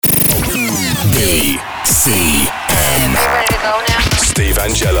BCM. Ready to go now? Steve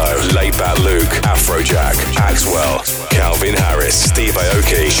Angelo, Laidback Luke, Afrojack, Axwell, Calvin Harris, Steve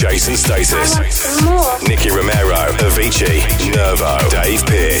Aoki, Jason Status, Nicky Romero, Avicii, Nervo, Dave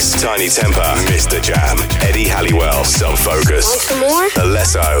Pearce, Tiny Temper, Mr. Jam, Eddie Halliwell, Sub Focus, Want some more?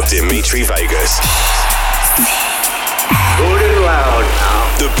 Alesso, Dimitri Vegas. Good and loud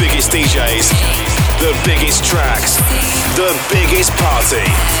now. The biggest DJs, the biggest tracks, the biggest party.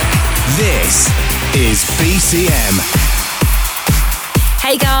 This is BCM.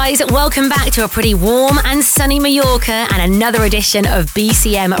 Hey guys, welcome back to a pretty warm and sunny Mallorca and another edition of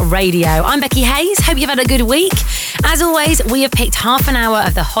BCM Radio. I'm Becky Hayes, hope you've had a good week. As always, we have picked half an hour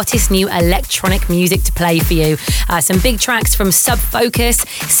of the hottest new electronic music to play for you. Some big tracks from Sub Focus,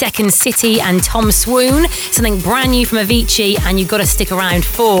 Second City and Tom Swoon, something brand new from Avicii, and you've got to stick around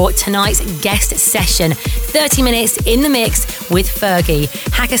for tonight's guest session. 30 minutes in the mix with Fergie,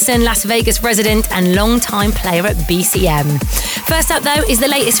 Hackerson Las Vegas resident and long-time player at BCM. First up though is the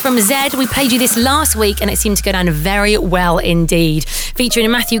latest from Zed. We played you this last week and it seemed to go down very well indeed. Featuring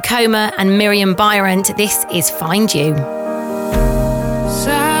Matthew Comer and Miriam Byrant, this is Find You.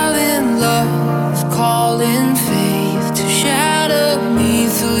 Silent love, calling faith to shadow me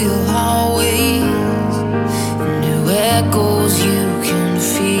through your hallways. New echoes you can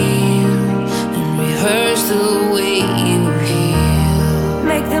feel and rehearse the way you heal.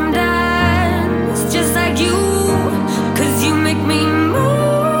 Make them dance just like you, 'cause you make me move.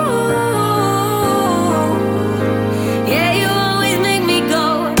 Yeah, you always make me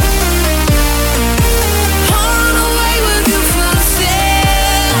go. Run away with you for the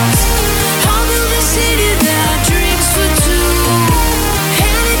sales. I'll build a city that drinks for two.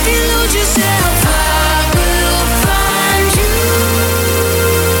 And if you lose yourself, I will find you.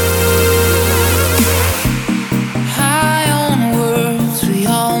 High on worlds we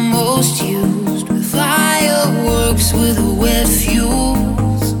almost used, with fireworks with wet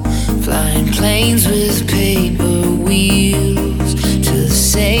fuels, flying planes with paper wheels to the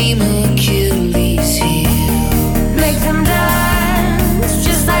same Achilles heel. Make them dance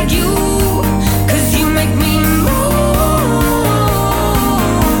just like you, 'cause you make me move.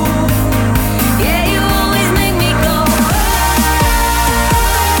 Yeah, you always make me go.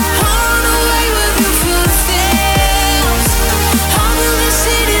 Run away with you for the sales. I'll build a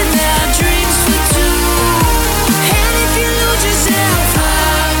city that drinks for two. And if you lose yourself,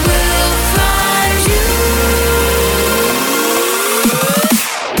 I will find you.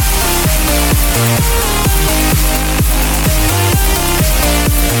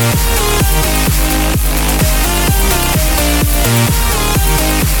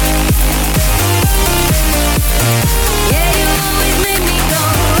 Yeah, you always make me go.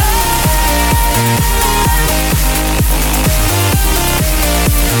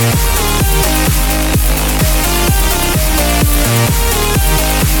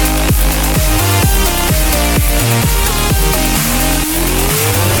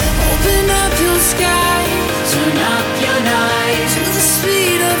 Open up your sky, turn up your night to the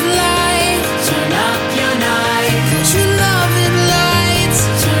speed of light. Turn up your night, put your love in lights.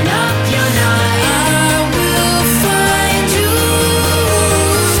 Turn up your night, I will find you.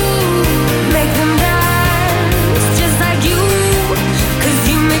 Make them dance just like you, 'cause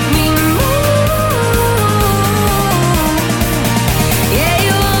you make me move. Yeah,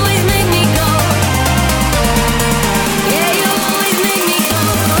 you always make me go. Yeah, you always make me go.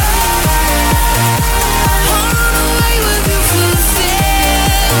 Run away with you for the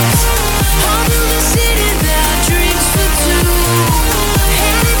sales. I'll build a city that drinks for two.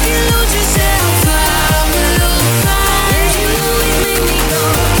 And if you lose yourself, I will find you. Make me go.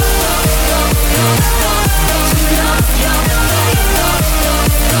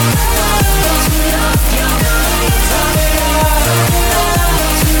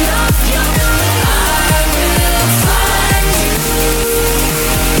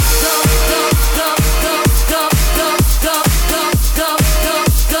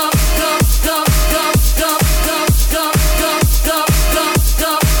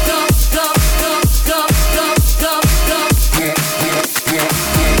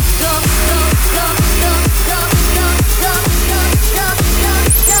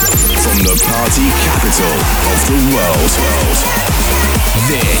 From the party capital of the world.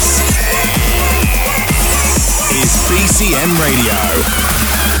 This is BCM Radio.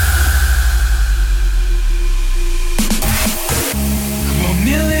 A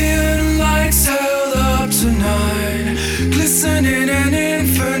million lights held up tonight, glistening an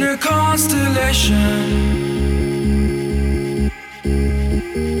infinite constellation.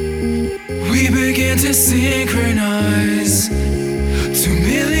 We begin to synchronize. 2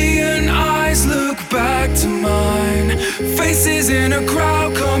 million eyes look faces in a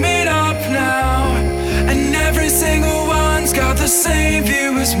crowd coming up now, and every single one's got the same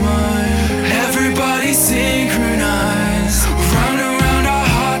view as mine. Everybody synchronized, round and round our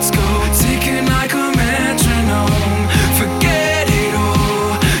hearts go, ticking like a metronome. Forget it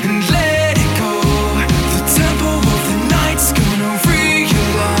all and let it go. The tempo of the night's gonna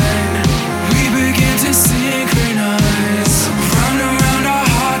realign. We begin to synchronize, round and round our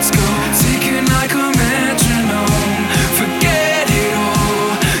hearts go, ticking like a metronome. Forget it all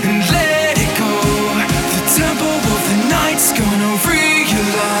and let it go. The tempo of the night's gonna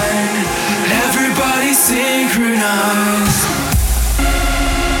realign. Everybody synchronize.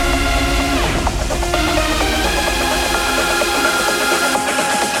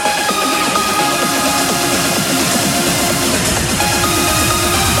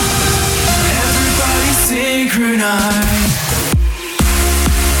 Everybody synchronize.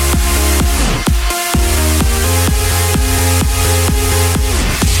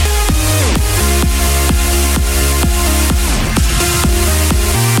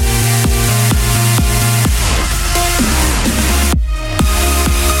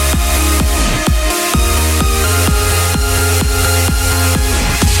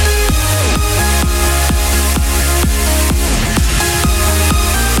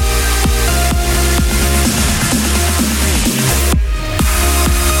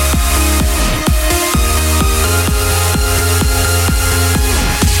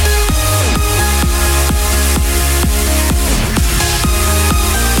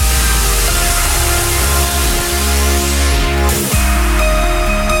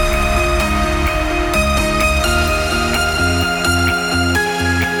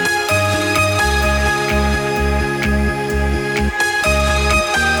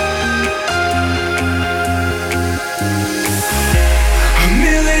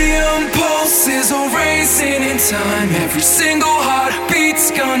 Time, every single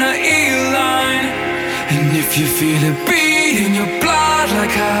heartbeat's gonna align. And if you feel it beat in your blood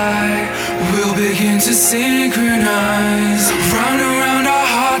like I will, begin to synchronize. Round and round our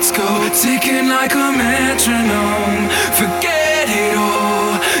hearts go, ticking like a metronome. Forget it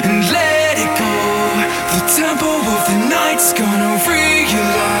all and let it go. The tempo of the night's gonna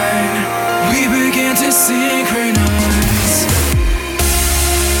realign. We begin to synchronize.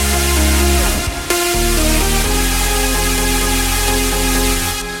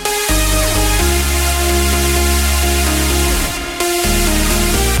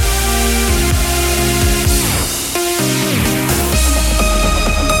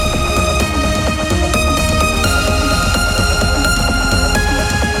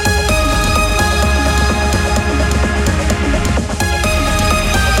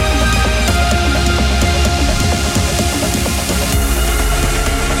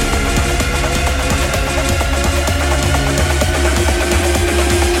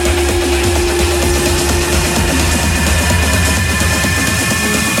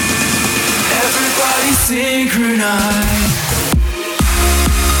 Synchronize.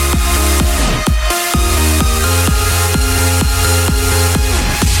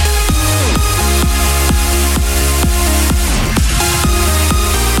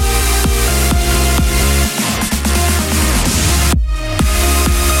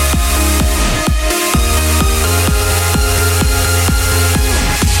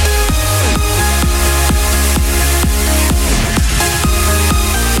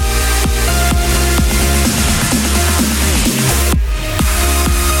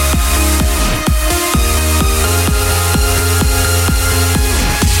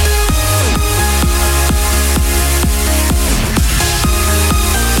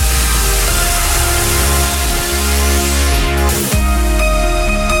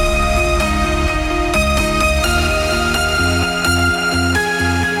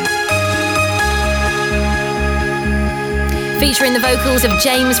 Featuring the vocals of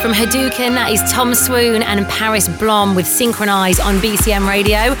James from Hadouken, that is Tom Swoon and Paris Blom with Synchronize on BCM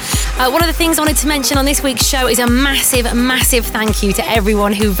Radio. One of the things I wanted to mention on this week's show is a massive, massive thank you to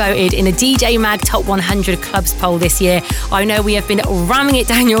everyone who voted in the DJ Mag Top 100 Clubs poll this year. I know we have been ramming it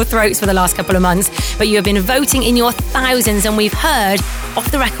down your throats for the last couple of months, but you have been voting in your thousands, and we've heard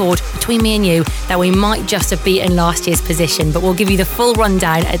off the record between me and you that we might just have beaten last year's position, but we'll give you the full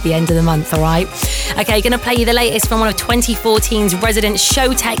rundown at the end of the month, all right? Okay, going to play you the latest from one of 2014's resident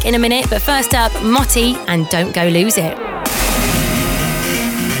show tech in a minute, but first up, Motti and Don't Go Lose It.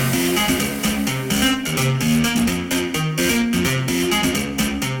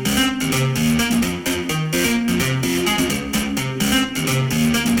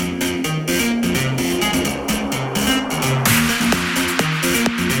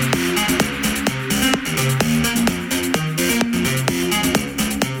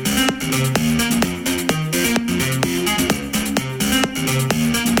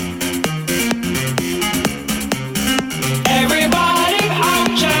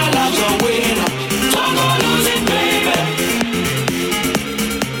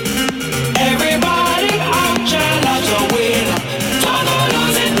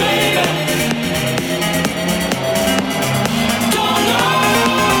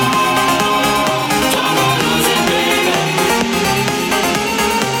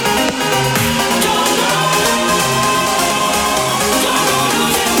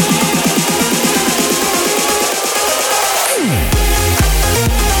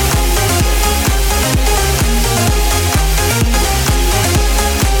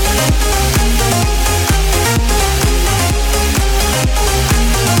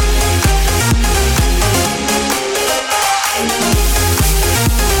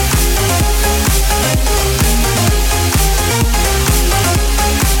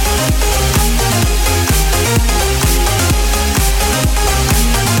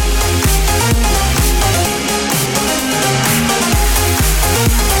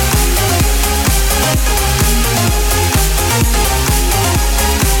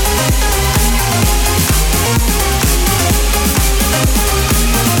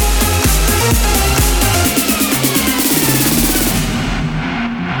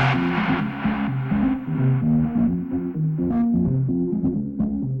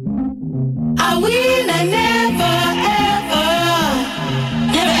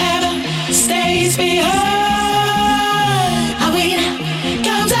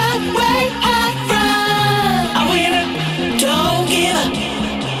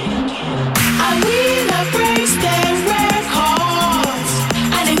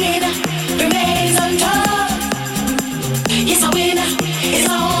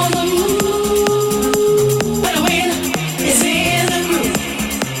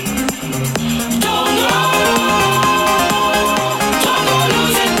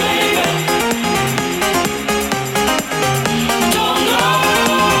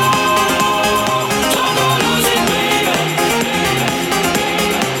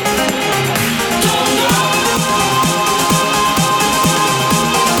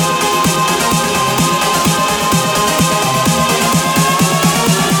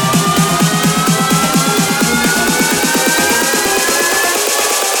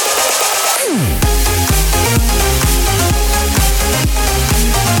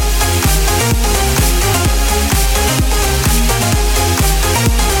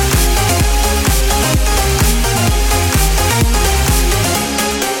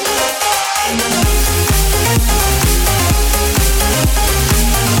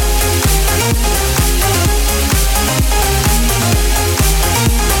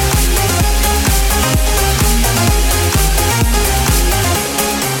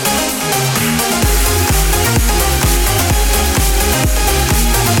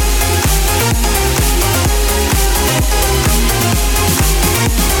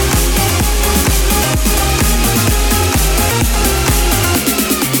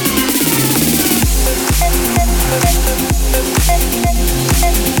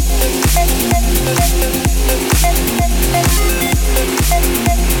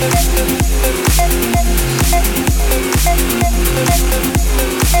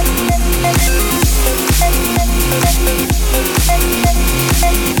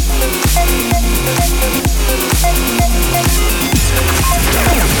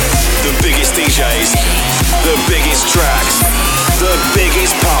 DJs, the biggest tracks, the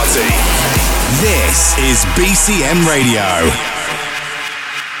biggest party. This is BCM Radio.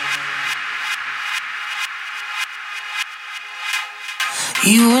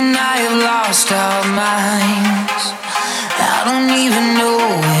 You and I have lost our minds. I don't even know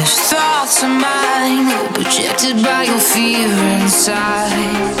which thoughts are mine, projected by your fear inside.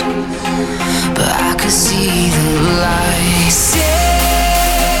 But I could see the light. Say,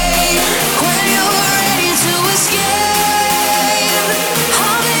 when you're ready to escape,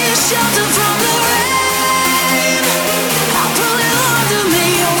 I'll be a shelter from the rain. I'll pull you under me,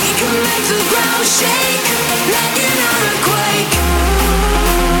 and we can make the ground shake like an earthquake.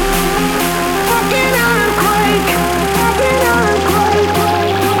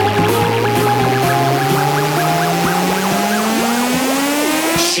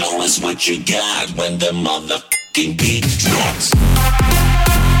 Show us what you got when the motherfucking beat drops.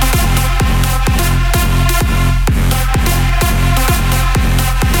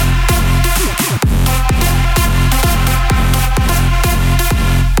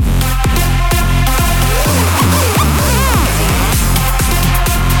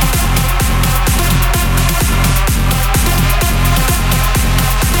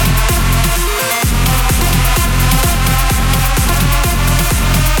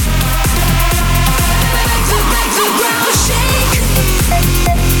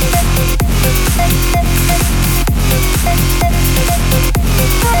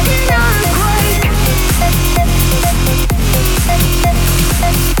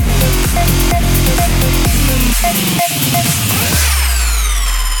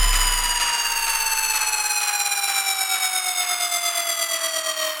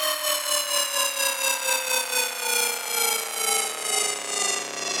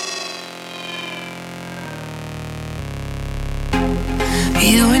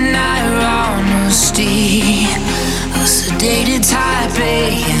 You and I are honesty, a sedated type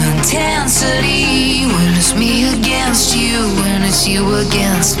A intensity. When it's me against you, when it's you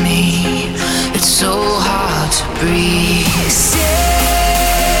against me, it's so hard to breathe. Say,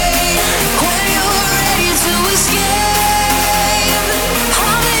 when you're ready to escape,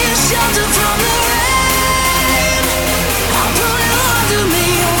 I'll be a shelter from the rain. I'll pull you under me,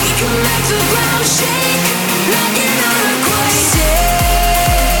 and we can make the ground shake like an earthquake. Say,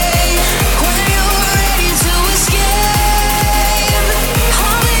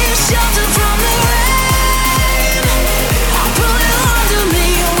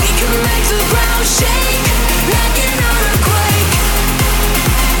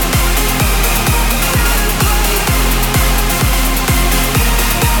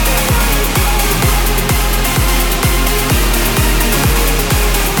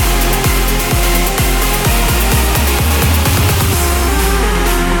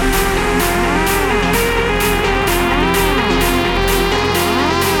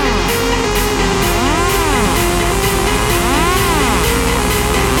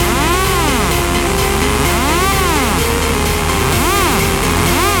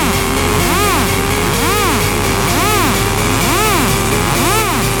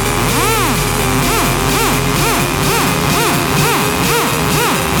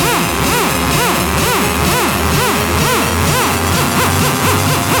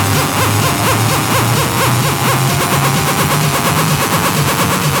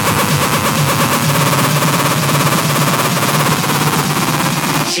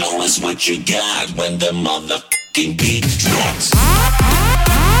 what you got when the motherfucking beat drops.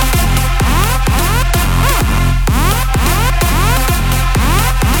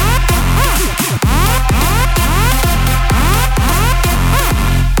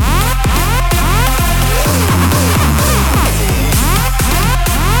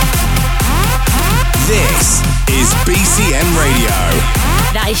 This is BCM Radio.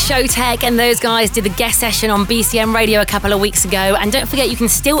 That is Showtek, and those guys did the guest session on BCM Radio a couple of weeks ago. And don't forget, you can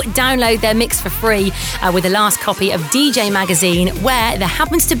still download their mix for free with the last copy of DJ Magazine, where there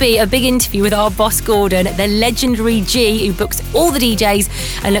happens to be a big interview with our boss Gordon, the legendary G, who books all the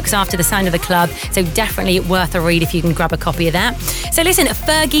DJs and looks after the sound of the club. So definitely worth a read if you can grab a copy of that. So listen,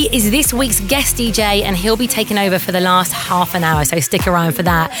 Fergie is this week's guest DJ, and he'll be taking over for the last half an hour, so stick around for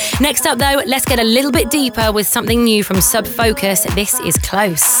that. Next up though, let's get a little bit deeper with something new from Sub Focus. This is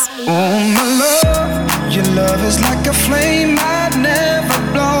Close. Oh my love, your love is like a flame I'd never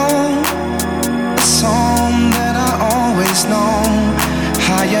blown. A song that I always known,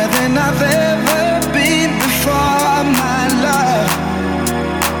 higher than I've ever been before, my love.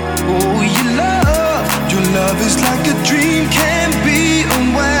 Oh, your love is like a dream can't be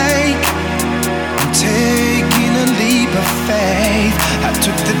awake. I'm taking a leap of faith. I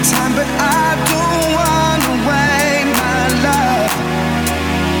took the time but I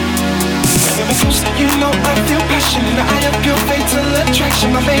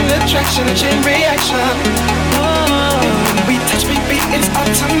attraction, a chain reaction. When we touch, baby, it's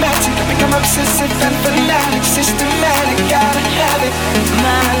automatic. I become obsessive and fanatic, systematic. Gotta have it,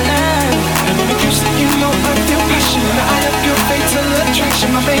 my love. And when we kiss, you know I feel passion. I have your fatal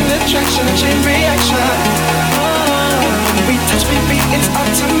attraction, my main attraction, a chain reaction. When we touch, baby, it's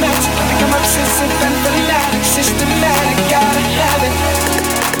automatic. I become obsessive and fanatic, systematic. Gotta have it.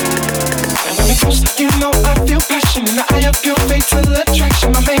 And when we close, you know I feel passion. I have your fatal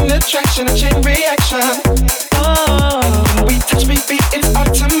attraction, my main attraction, a chain reaction. When we touch, baby, it's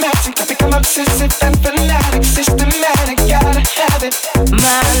automatic. I become obsessive and fanatic, systematic. Gotta have it,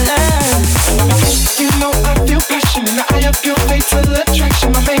 my love. And when we close, you know I feel passion. I have your fatal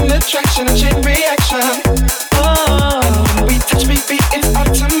attraction, my main attraction, a chain reaction. When we touch, baby, it's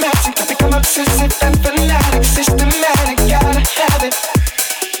automatic. I become obsessive and fanatic, systematic. Gotta have it.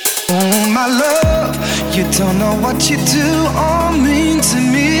 Oh my love, you don't know what you do or mean to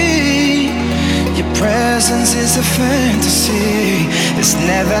me. Your presence is a fantasy. It's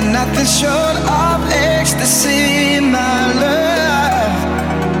never nothing short of ecstasy, my love.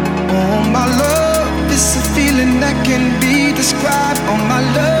 Oh my love, it's a feeling that can be described. Oh my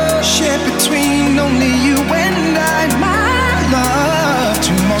love, shared between only you and I, my love.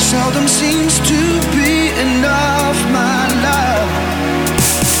 Too more seldom seems to be enough, my love.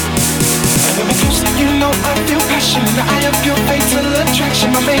 When we close, you know I feel passion. I have your fatal attraction,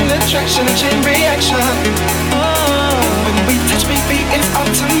 my main attraction, a chain reaction. When we touch, baby, it's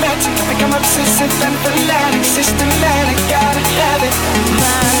automatic. I become obsessive and fanatic, systematic. Gotta have it,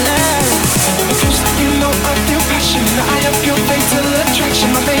 my love. When we close, you know I feel passion. I have your fatal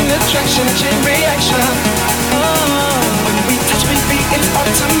attraction, my main attraction, a chain reaction. When we touch, baby, it's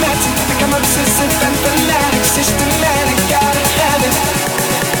automatic. I become obsessive and fanatic, systematic. Gotta have it.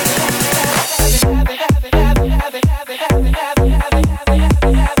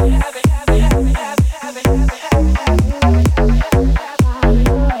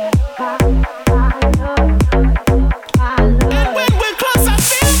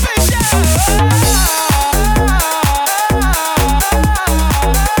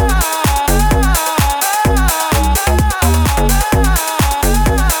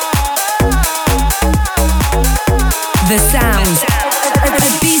 The sound of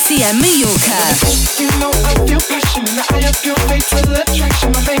BCM Mallorca. You know I feel passion. I have your fatal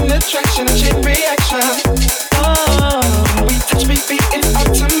attraction, my main attraction, a chain reaction. When we touch, baby, it's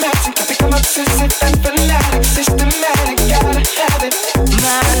automatic. I become obsessive and fanatic, systematic. Gotta have it,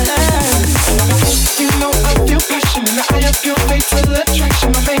 my love. You know I feel passion. I have your fatal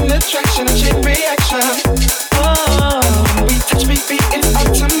attraction, my main attraction, a chain reaction. When we touch, baby, it's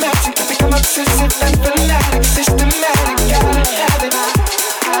automatic. I become obsessive and fanatic, systematic. Gotta have it.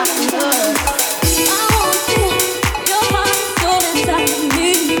 Your heart, soul inside of me,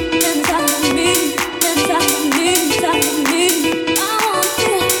 inside of me, inside of me.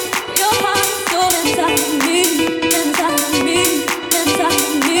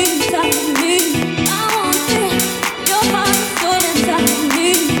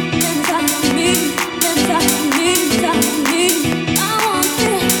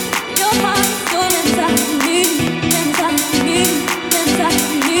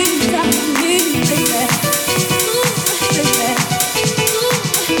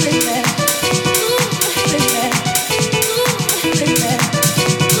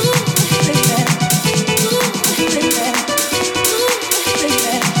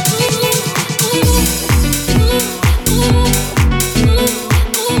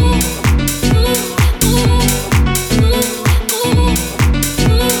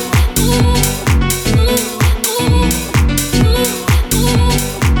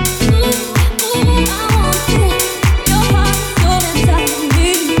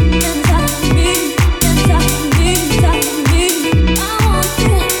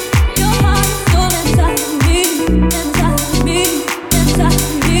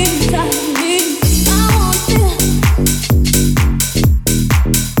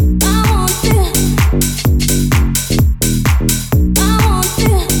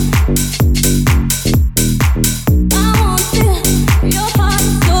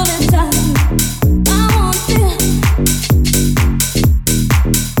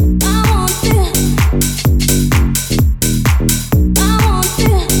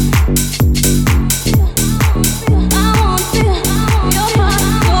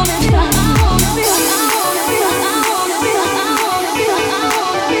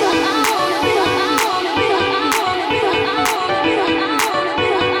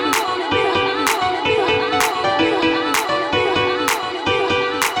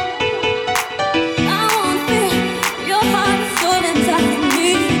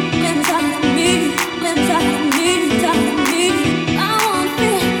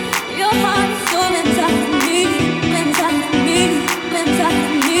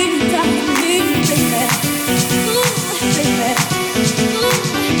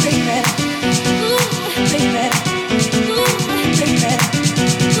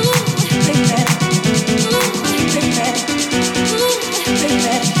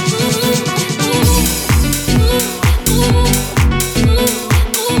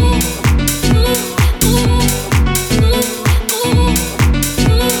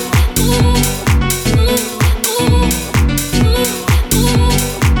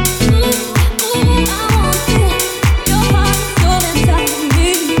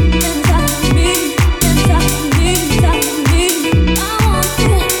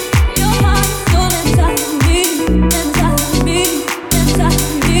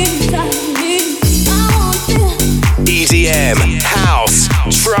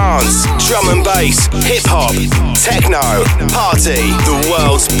 bass, hip-hop, techno, party. The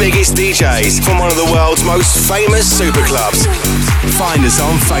world's biggest DJs from one of the world's most famous superclubs. Find us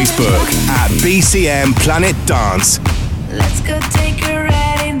on Facebook at BCM Planet Dance. Let's go take a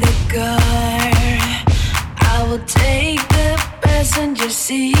ride in the car. I will take the passenger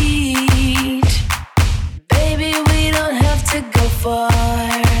seat. Baby, we don't have to go far.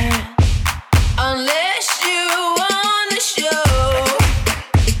 Unless you wanna show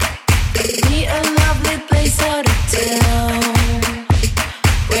me a lovely place out of town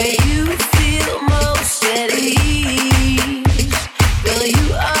where you feel most at ease. Well, you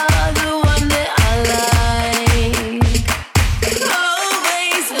are the one that I like.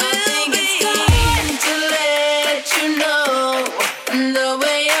 Always will be time to let you know the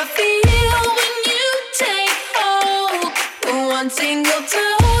way I feel when you take hold. One single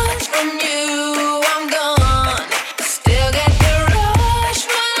touch from you, I'm gone. Still get the rush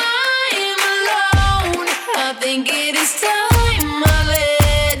when I'm alone. I think it is time I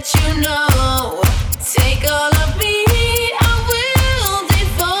let you know. Take all of me, I will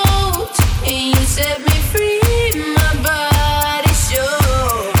devote. And you set me free, my body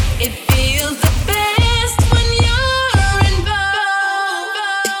sure. It feels the best when you're involved.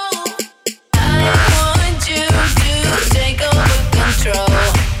 I want you to take over control.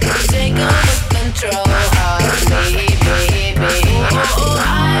 Take over control of me, baby. Oh,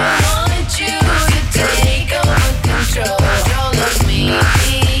 I want you to take over control of me.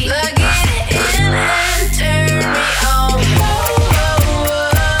 Plug it in and turn me on.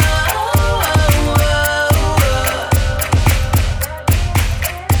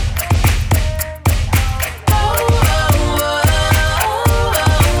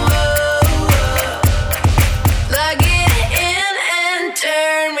 Plug it in and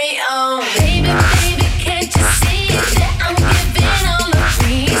turn me on. Baby, baby, can't you see that I'm giving all of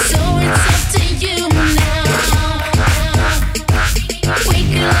me? So it's up to you now. We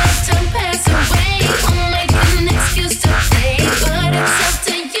could let time pass away. I'll make an excuse to play, but it's up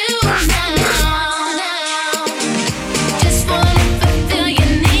to you now. Just wanna fulfill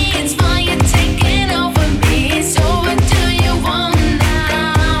your needs while you're taking over me. So what do you want now?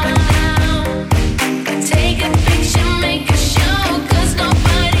 Take a picture, make a show, 'cause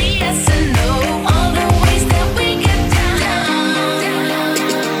nobody has to know all the ways that we get down.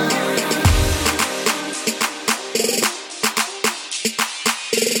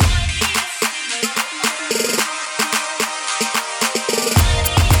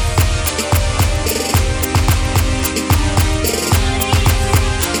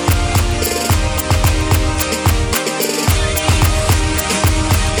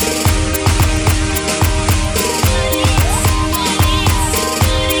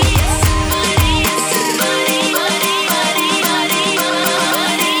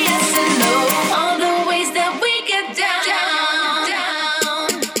 All the ways that we get down.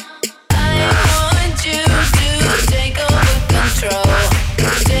 I want you to take over control.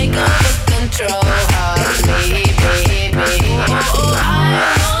 Take over control of me, baby. Oh, I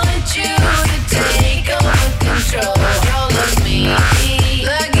want you to take over control of me.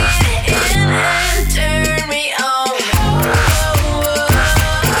 Plug it in and turn me on.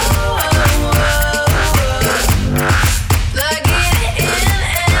 Plug it in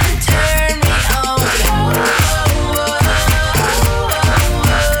and turn me on.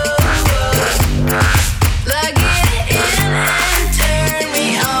 Plug it in and turn me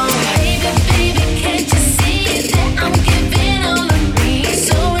on. Baby, baby, can't you see that I'm giving all of me?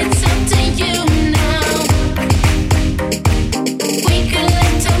 So it's up to you now. We could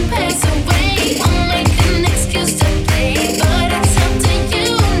let time pass away. I'll make an excuse to play, but it's up to you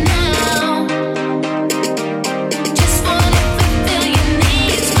now. Just wanna fulfill your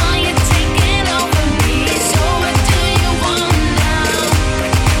needs while you're taking over me. So what do you want now?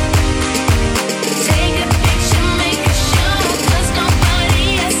 Take a picture, make a show, 'cause nobody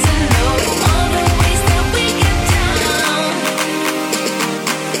has to know all the ways that we get down.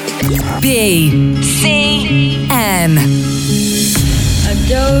 BCM. I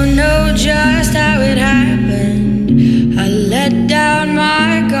don't know just how it happened. I let down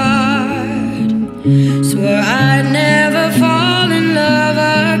my guard. Swore I'd never fall in love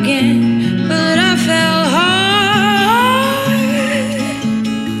again, but I fell hard.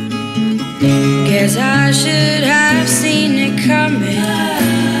 Guess I should have seen it coming.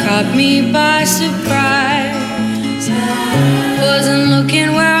 Caught me by surprise. Wasn't looking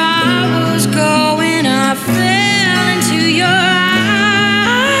where I was going. I fell into your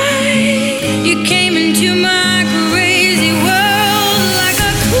eyes. You came into my crazy world like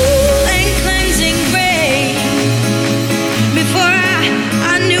a cool and cleansing rain. Before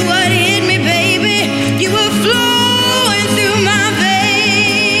I knew what hit me, baby.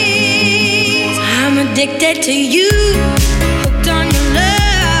 addicted to you. Hooked on your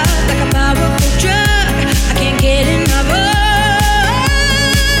love like a powerful drug. I can't get enough of.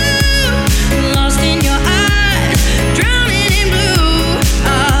 Lost in your eyes, drowning in blue.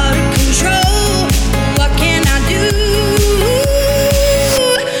 Out of control, what can I do?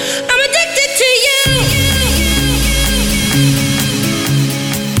 I'm addicted to you.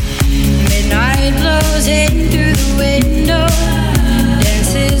 Midnight blows in through the window,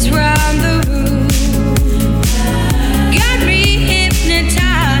 dances round the room. Got me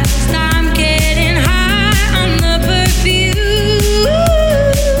hypnotized, I'm getting high on the perfume.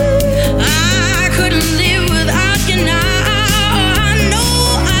 I couldn't live without you now. I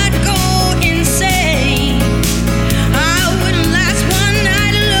know I'd go insane. I wouldn't last one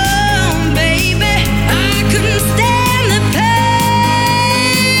night alone, baby. I couldn't stand the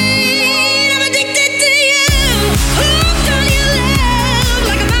pain. I'm addicted to you. Hooked on your love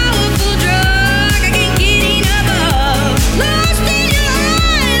like a powerful drug. I can't get enough of. Lost in your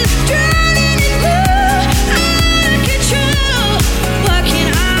eyes, drowning in blue. Out of control, what can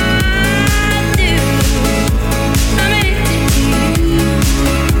I do? I'm addicted to you.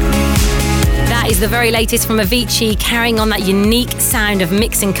 That is the very latest from Avicii, carrying on that unique sound of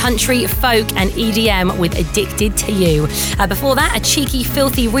mixing country, folk and EDM with Addicted to You. Before that, a cheeky,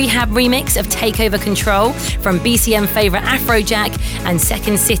 filthy rehab remix of Take Over Control from BCM favourite Afrojack and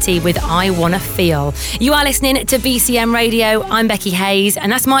Second City with I Wanna Feel. You are listening to BCM Radio. I'm Becky Hayes,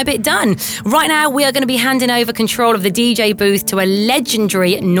 and that's my bit done. Right now, we are going to be handing over control of the DJ booth to a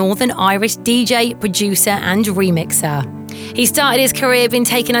legendary Northern Irish DJ, producer and remixer. He started his career being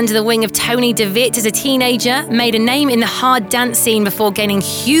taken under the wing of Tony DeVitt as a teenager, made a name in the hard dance scene before gaining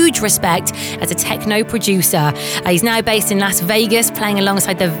huge respect as a techno producer. He's now based in Las Vegas, playing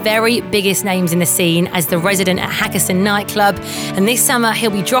alongside the very biggest names in the scene as the resident at Hackerson nightclub. And this summer,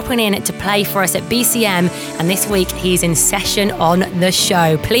 he'll be dropping in to play for us at BCM. And this week, he's in session on the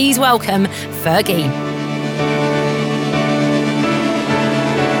show. Please welcome Fergie.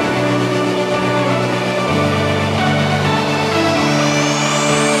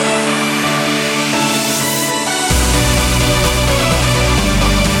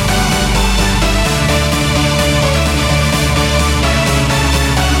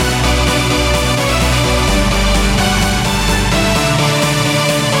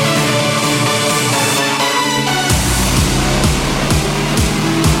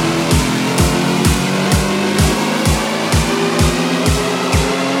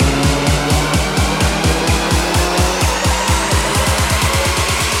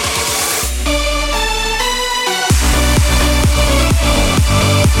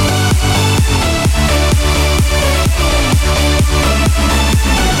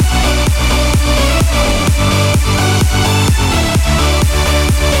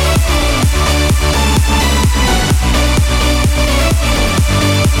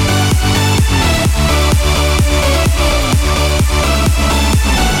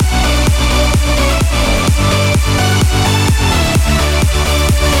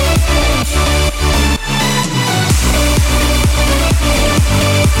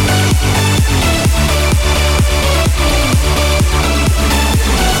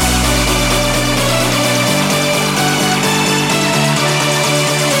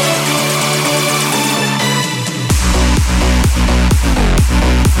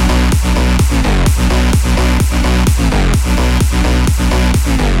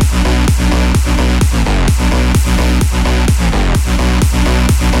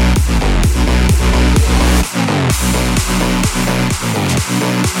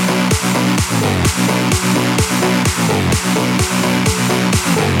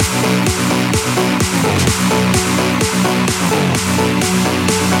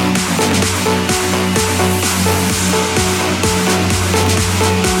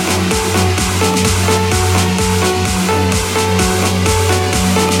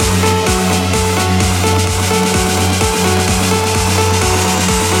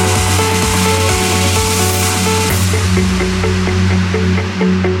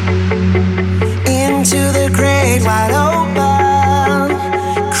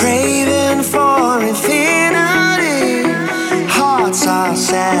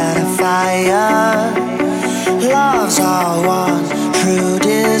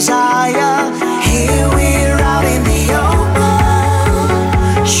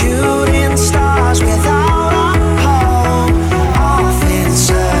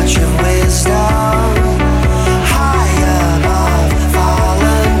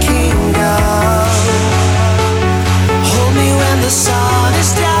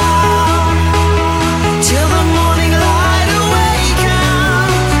 Till the morning light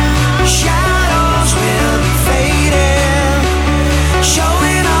awakens.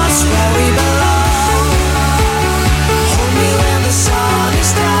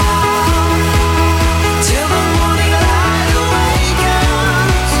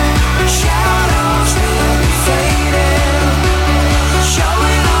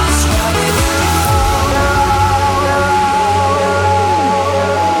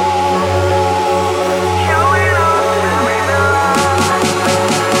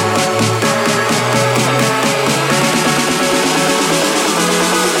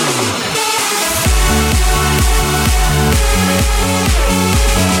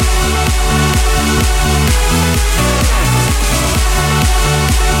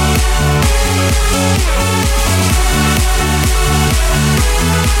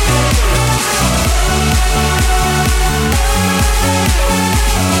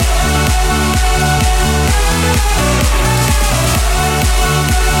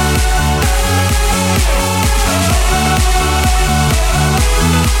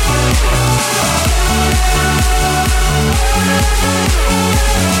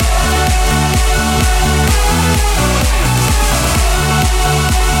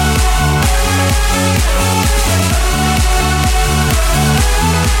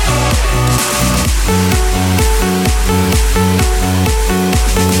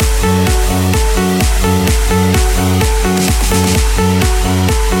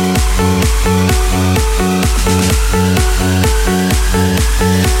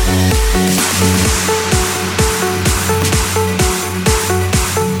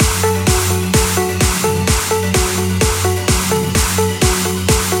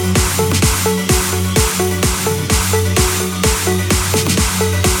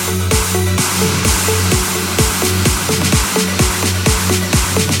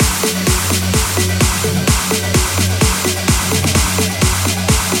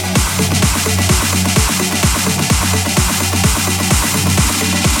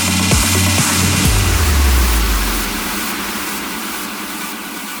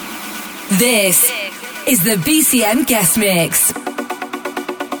 This is the BCM Guest Mix.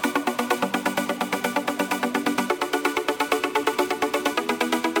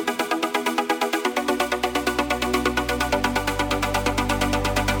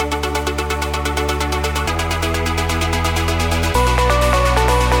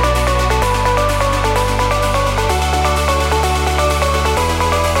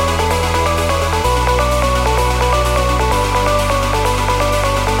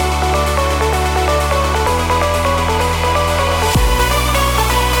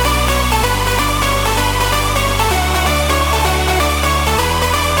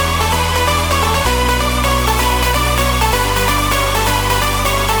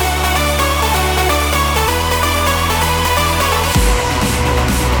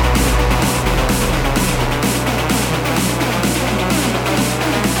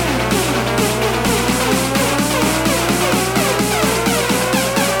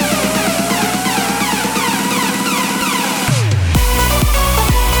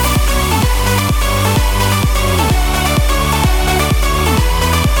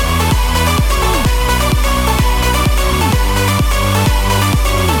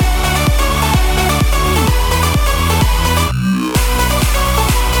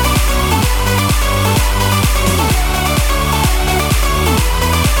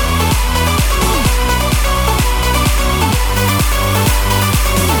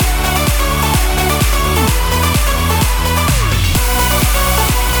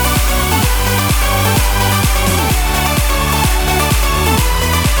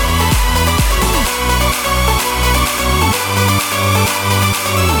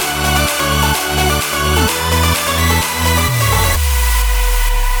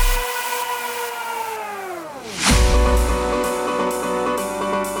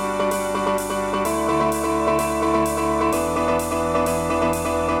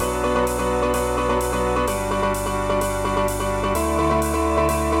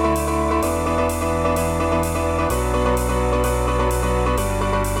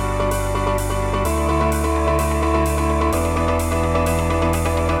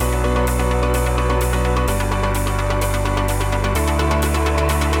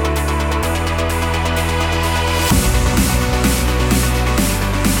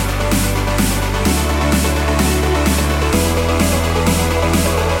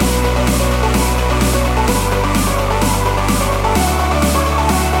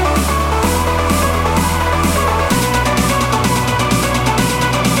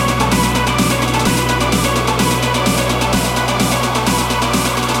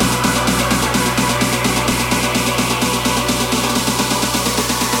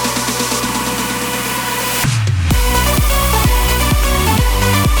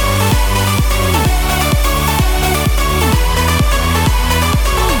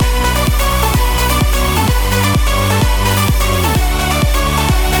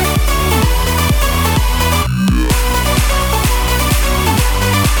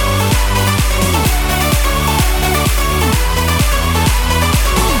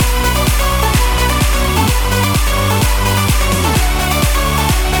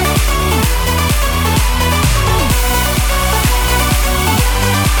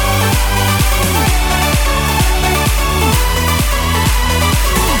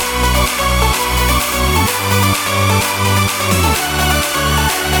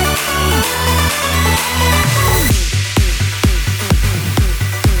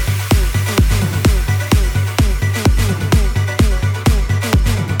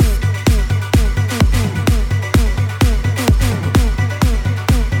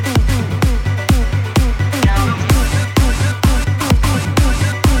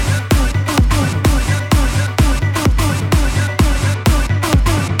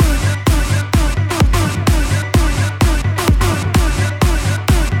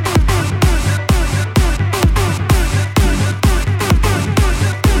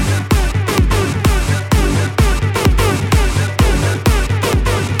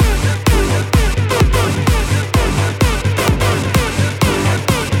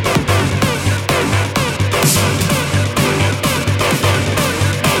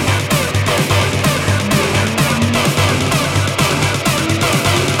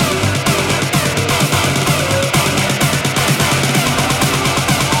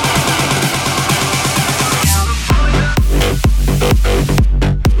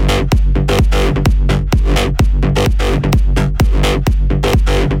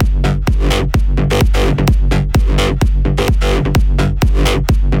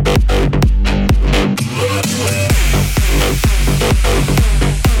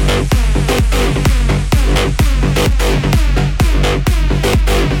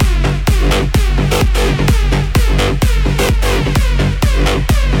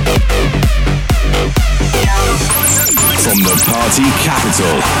 party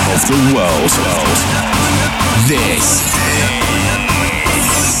capital of the world. This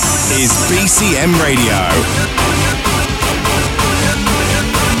is BCM Radio.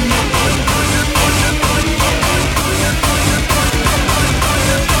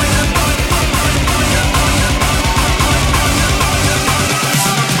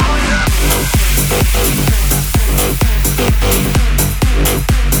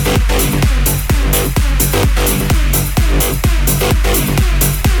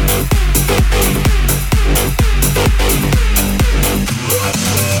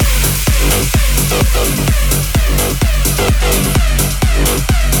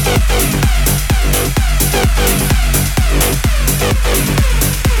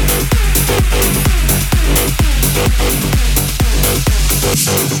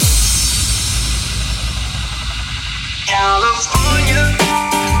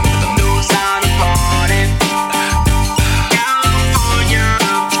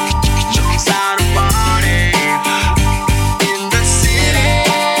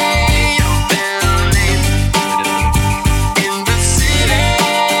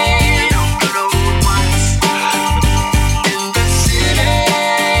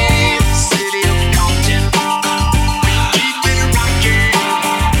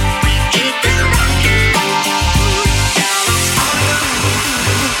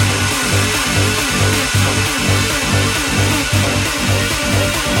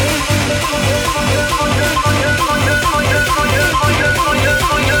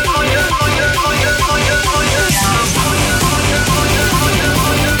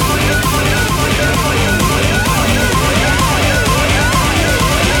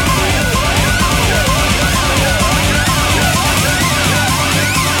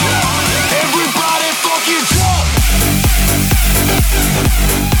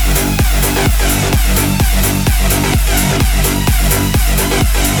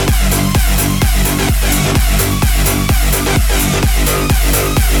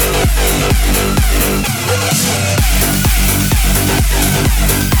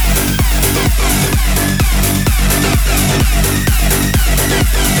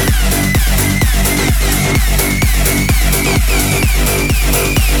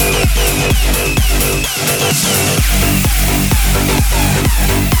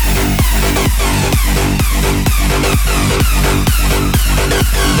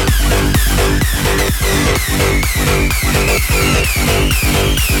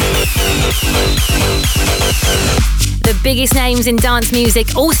 Biggest names in dance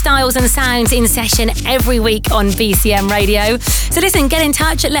music, all styles and sounds in session every week on BCM Radio. So listen, get in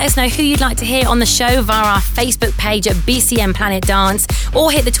touch, let us know who you'd like to hear on the show via our Facebook page at BCM Planet Dance or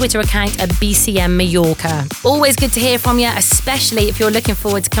hit the Twitter account at BCM Mallorca. Always good to hear from you, especially if you're looking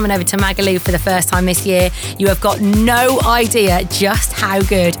forward to coming over to Magaluf for the first time this year. You have got no idea just how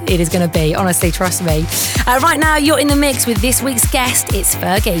good it is going to be, honestly, trust me. Right now, you're in the mix with this week's guest, it's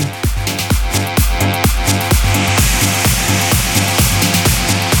Fergie.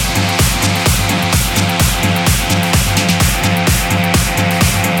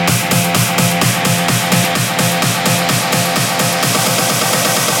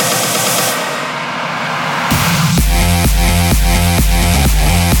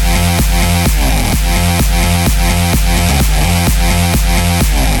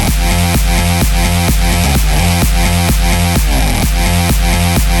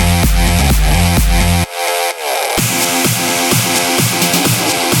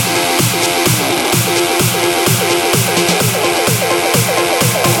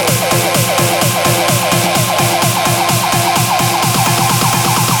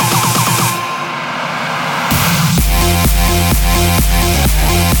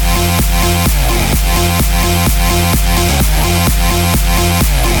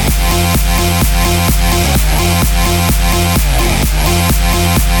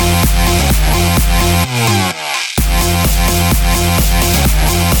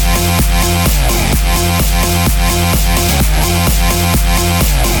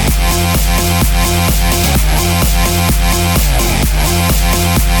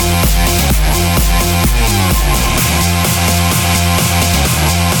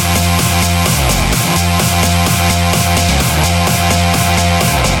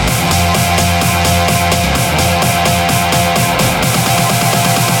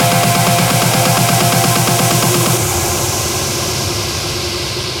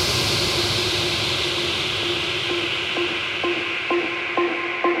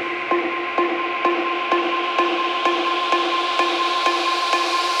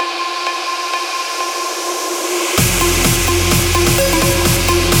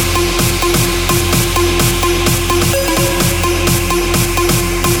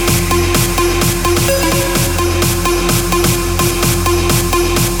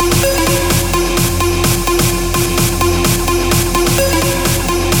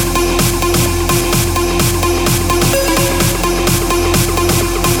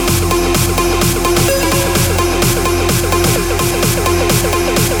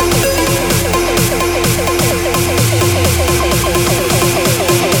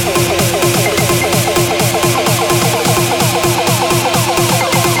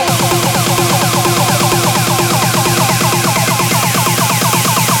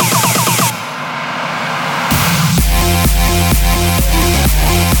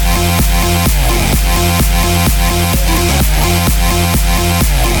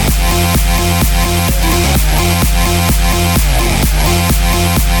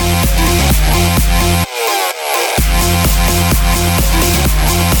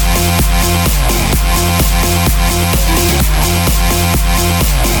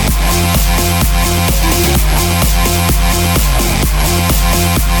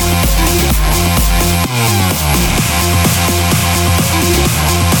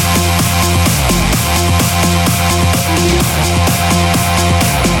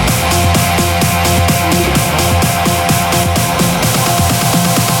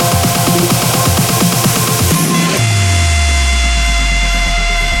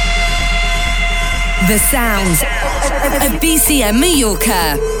 The sound of BCM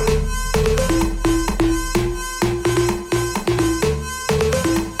Mallorca.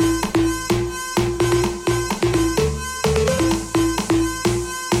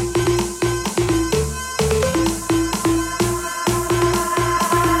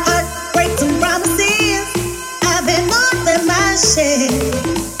 Heartbreaks and promises, I've been more than my share.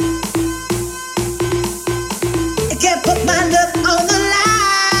 I can't put my love on the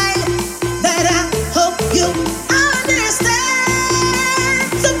line, that I hope you understand.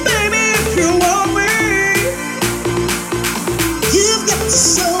 So baby, if you want me, you've got to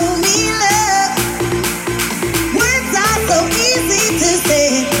show me love. Words are so easy to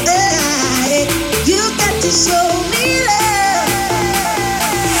say, you got to show me love.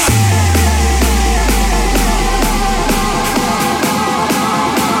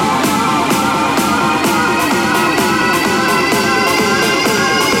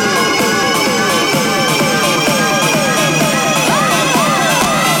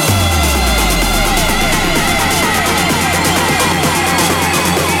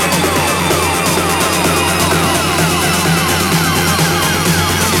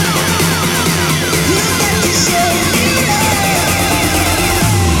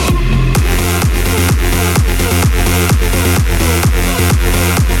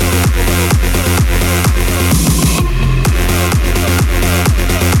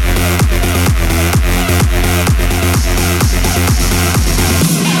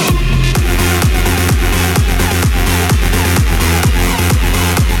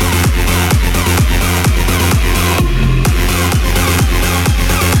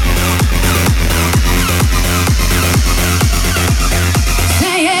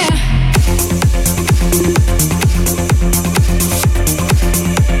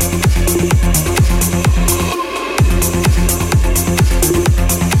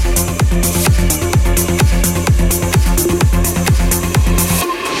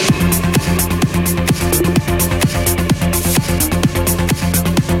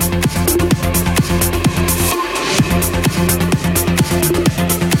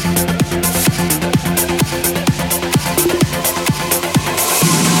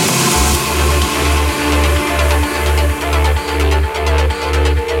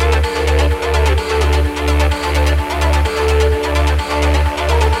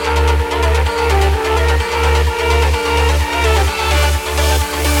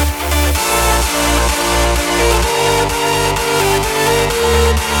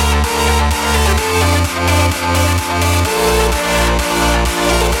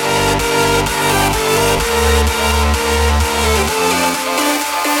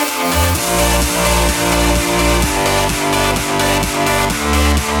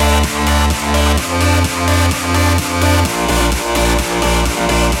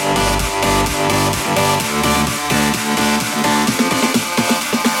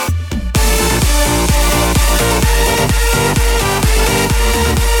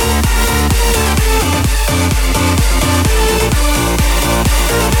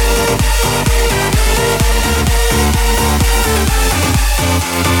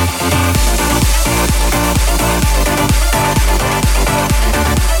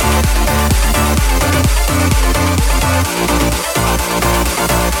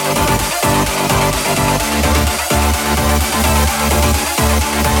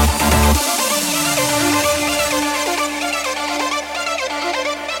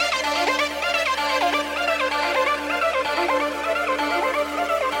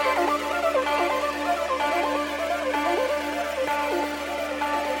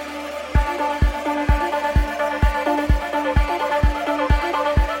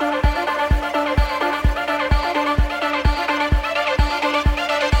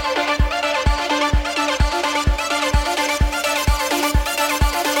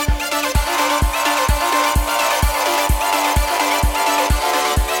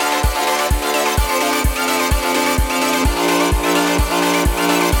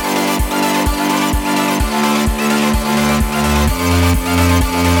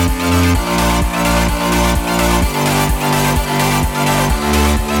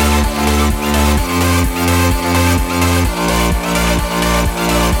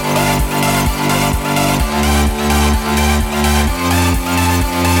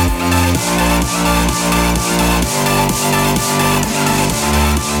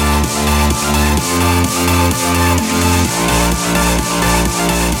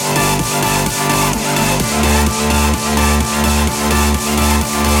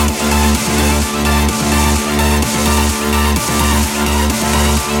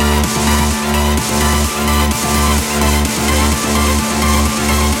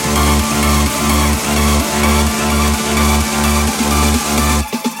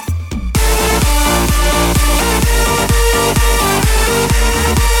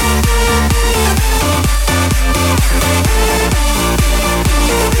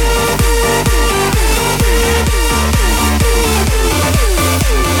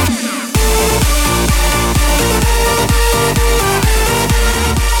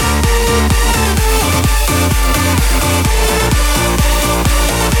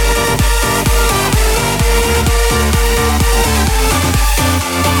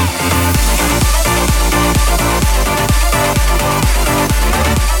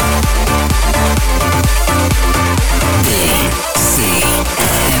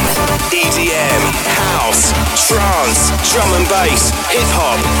 trance, drum and bass, hip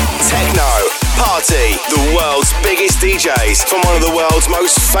hop, techno, party. The world's biggest DJs from one of the world's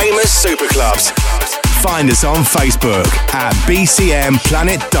most famous superclubs. Find us on Facebook at BCM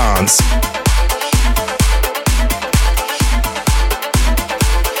Planet Dance.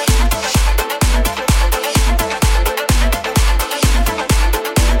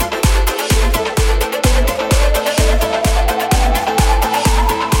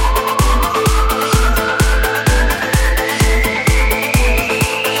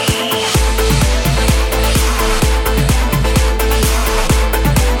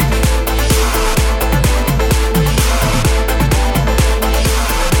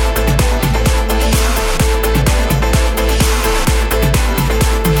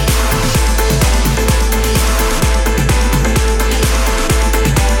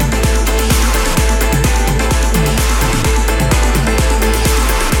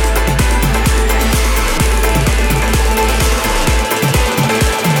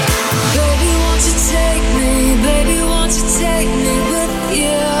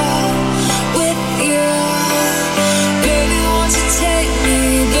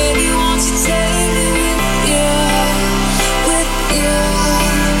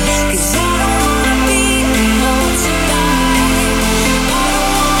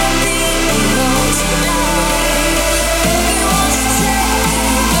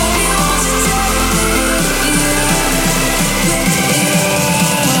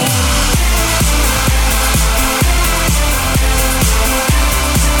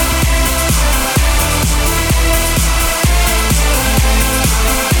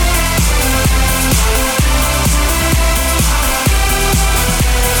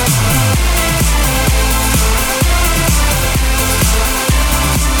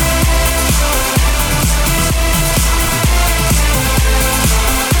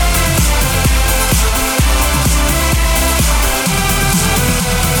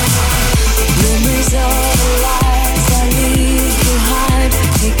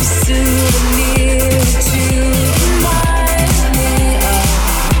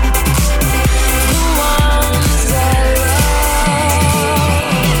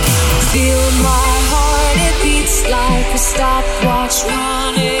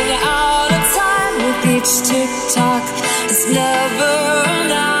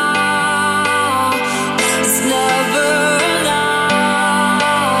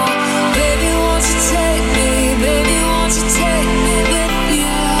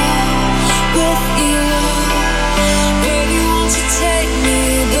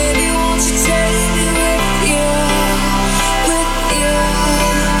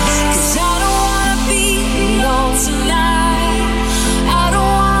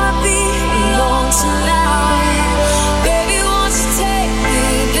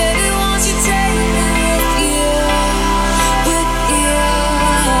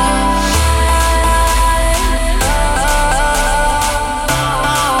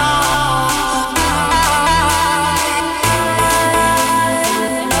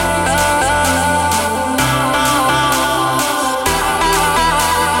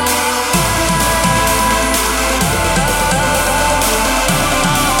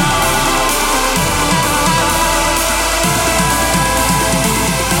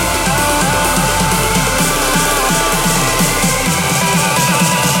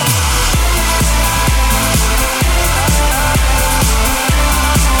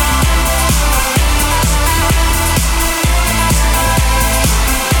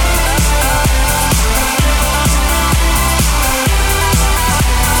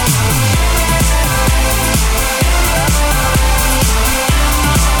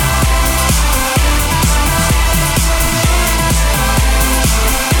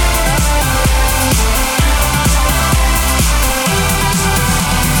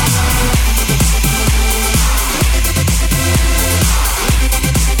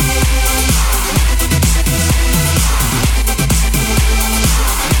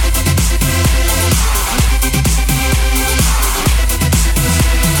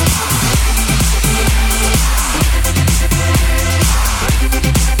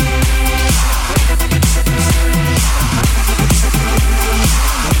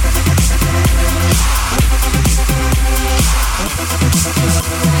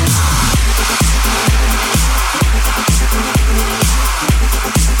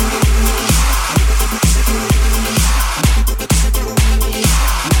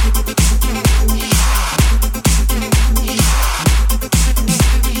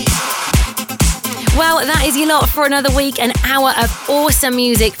 Well, that is your lot for another week. An hour of awesome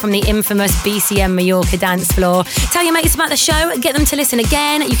music from the infamous BCM Mallorca dance floor. Tell your mates about the show. Get them to listen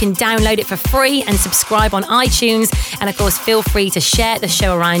again. You can download it for free and subscribe on iTunes. And of course, feel free to share the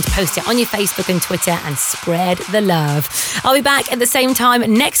show around, post it on your Facebook and Twitter, and spread the love. I'll be back at the same time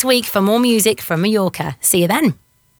next week for more music from Mallorca. See you then.